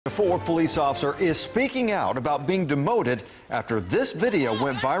A Fort Worth police officer is speaking out about being demoted after this video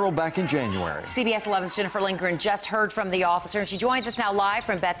went viral back in January. CBS 11's Jennifer Lindgren just heard from the officer, and she joins us now live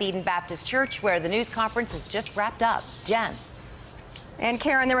from Beth Eden Baptist Church, where the news conference has just wrapped up. Jen. And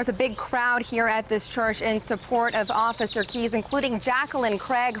Karen, there was a big crowd here at this church in support of Officer Keys, including Jacqueline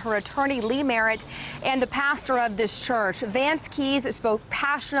Craig, her attorney Lee Merritt, and the pastor of this church. Vance Keys spoke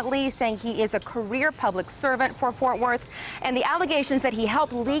passionately, saying he is a career public servant for Fort Worth, and the allegations that he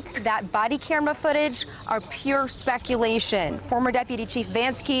helped leak that body camera footage are pure speculation. Former Deputy Chief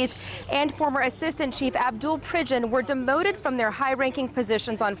Vance Keys and former Assistant Chief Abdul Pridgen were demoted from their high-ranking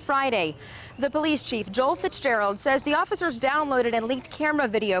positions on Friday. The police chief, Joel Fitzgerald, says the officers downloaded and leaked camera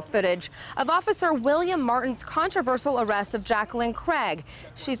video footage of Officer William Martin's controversial arrest of Jacqueline Craig.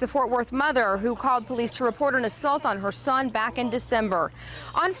 She's the Fort Worth mother who called police to report an assault on her son back in December.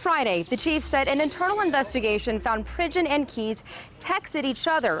 On Friday, the chief said an internal investigation found Pridgen and Keys texted each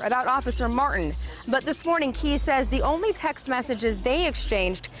other about Officer Martin. But this morning, Keys says the only text messages they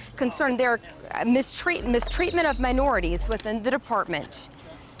exchanged concerned their mistreatment of minorities within the department.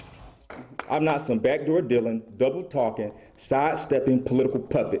 I'm not some backdoor dealing, double talking, sidestepping political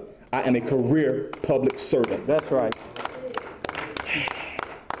puppet. I am a career public servant. That's right.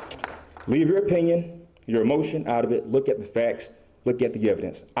 Leave your opinion, your emotion out of it. Look at the facts. Look at the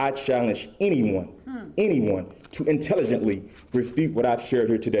evidence. I challenge anyone to intelligently refute what I've shared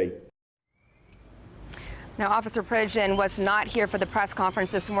here today. Now, Officer Pridgen was not here for the press conference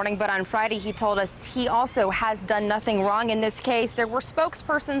this morning, but on Friday he told us he also has done nothing wrong in this case. There were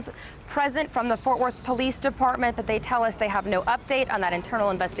spokespersons present from the Fort Worth Police Department, but they tell us they have no update on that internal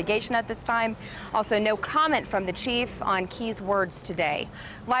investigation at this time. Also, no comment from the chief on Keys' words today.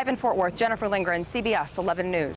 Live in Fort Worth, Jennifer Lindgren, CBS 11 News.